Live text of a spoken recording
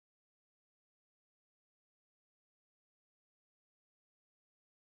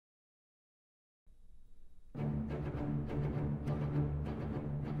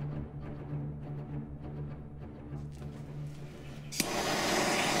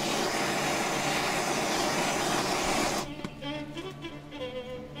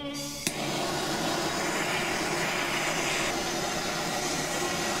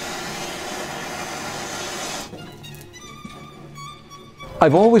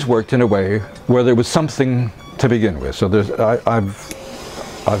I've always worked in a way where there was something to begin with. So I've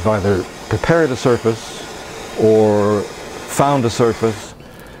either prepared a surface or found a surface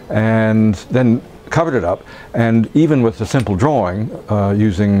and then covered it up, and even with a simple drawing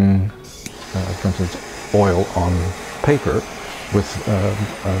using, for instance, oil on paper with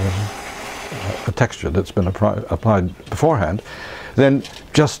a texture that's been applied beforehand, then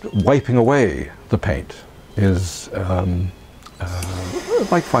just wiping away the paint is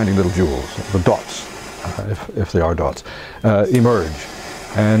like finding little jewels. The dots, if they are dots, emerge.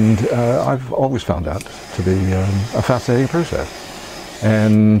 And I've always found that to be a fascinating process.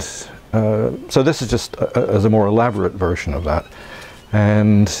 And so this is just as a more elaborate version of that.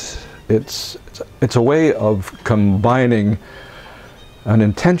 And it's a way of combining an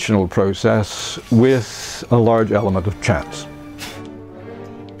intentional process with a large element of chance.